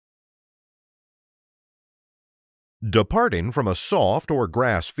Departing from a soft or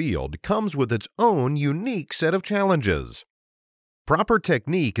grass field comes with its own unique set of challenges. Proper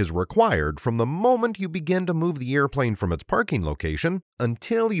technique is required from the moment you begin to move the airplane from its parking location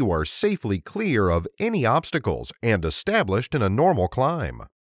until you are safely clear of any obstacles and established in a normal climb.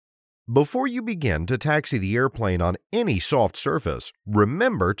 Before you begin to taxi the airplane on any soft surface,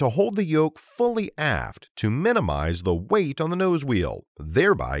 remember to hold the yoke fully aft to minimize the weight on the nose wheel,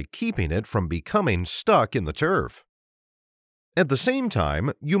 thereby keeping it from becoming stuck in the turf. At the same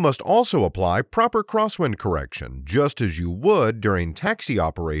time, you must also apply proper crosswind correction, just as you would during taxi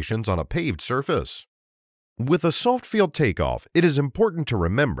operations on a paved surface. With a soft field takeoff, it is important to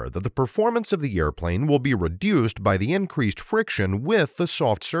remember that the performance of the airplane will be reduced by the increased friction with the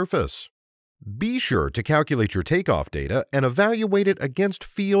soft surface. Be sure to calculate your takeoff data and evaluate it against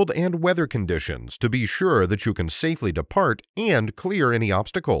field and weather conditions to be sure that you can safely depart and clear any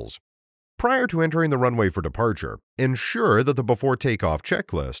obstacles. Prior to entering the runway for departure, ensure that the before takeoff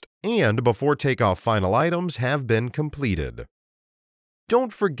checklist and before takeoff final items have been completed.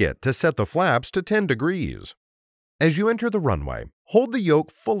 Don't forget to set the flaps to 10 degrees. As you enter the runway, hold the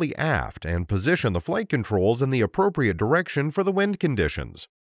yoke fully aft and position the flight controls in the appropriate direction for the wind conditions.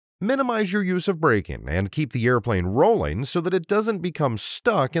 Minimize your use of braking and keep the airplane rolling so that it doesn't become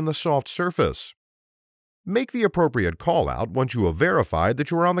stuck in the soft surface. Make the appropriate call-out once you have verified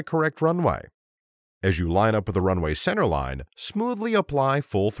that you are on the correct runway. As you line up with the runway center line, smoothly apply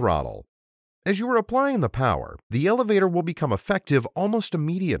full throttle. As you are applying the power, the elevator will become effective almost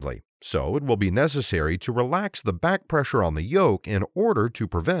immediately, so it will be necessary to relax the back pressure on the yoke in order to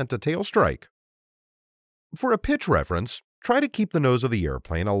prevent a tail strike. For a pitch reference, try to keep the nose of the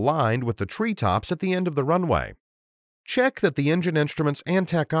airplane aligned with the treetops at the end of the runway. Check that the engine instruments and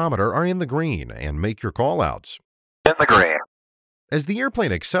tachometer are in the green and make your callouts. In the green. As the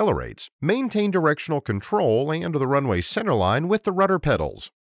airplane accelerates, maintain directional control and the runway centerline with the rudder pedals.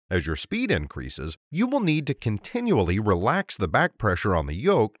 As your speed increases, you will need to continually relax the back pressure on the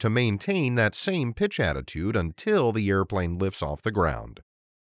yoke to maintain that same pitch attitude until the airplane lifts off the ground.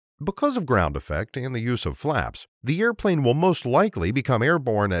 Because of ground effect and the use of flaps, the airplane will most likely become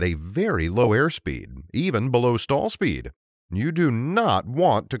airborne at a very low airspeed, even below stall speed. You do not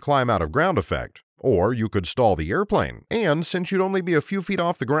want to climb out of ground effect, or you could stall the airplane, and since you'd only be a few feet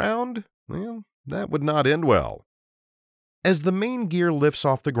off the ground, well, that would not end well. As the main gear lifts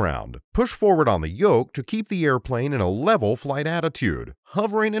off the ground, push forward on the yoke to keep the airplane in a level flight attitude,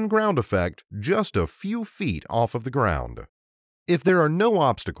 hovering in ground effect just a few feet off of the ground. If there are no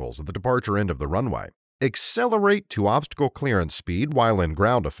obstacles at the departure end of the runway, accelerate to obstacle clearance speed while in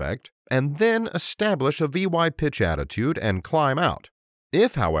ground effect, and then establish a VY pitch attitude and climb out.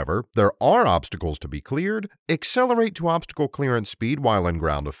 If, however, there are obstacles to be cleared, accelerate to obstacle clearance speed while in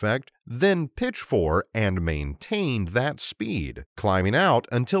ground effect, then pitch for and maintain that speed, climbing out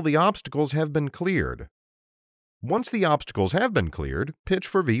until the obstacles have been cleared. Once the obstacles have been cleared, pitch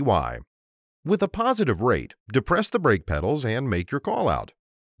for VY. With a positive rate, depress the brake pedals and make your call-out.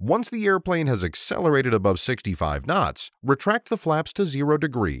 Once the airplane has accelerated above 65 knots, retract the flaps to 0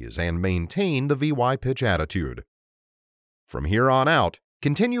 degrees and maintain the VY pitch attitude. From here on out,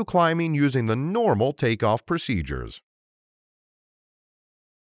 continue climbing using the normal takeoff procedures.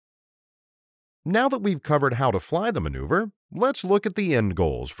 Now that we've covered how to fly the maneuver, let's look at the end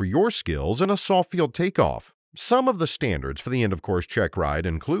goals for your skills in a soft field takeoff. Some of the standards for the end-of-course check ride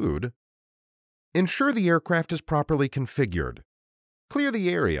include: ensure the aircraft is properly configured. Clear the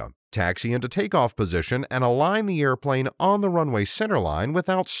area, taxi into takeoff position, and align the airplane on the runway centerline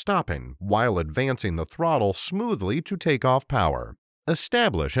without stopping while advancing the throttle smoothly to takeoff power.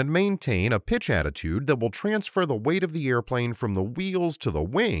 Establish and maintain a pitch attitude that will transfer the weight of the airplane from the wheels to the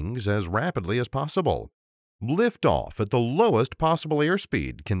wings as rapidly as possible. Lift off at the lowest possible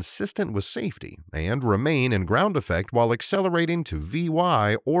airspeed consistent with safety and remain in ground effect while accelerating to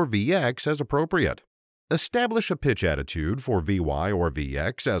VY or VX as appropriate. Establish a pitch attitude for VY or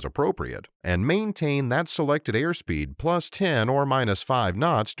VX as appropriate and maintain that selected airspeed plus 10 or minus 5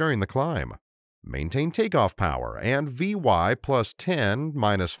 knots during the climb. Maintain takeoff power and VY plus 10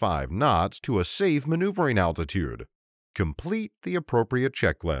 minus 5 knots to a safe maneuvering altitude. Complete the appropriate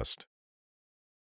checklist.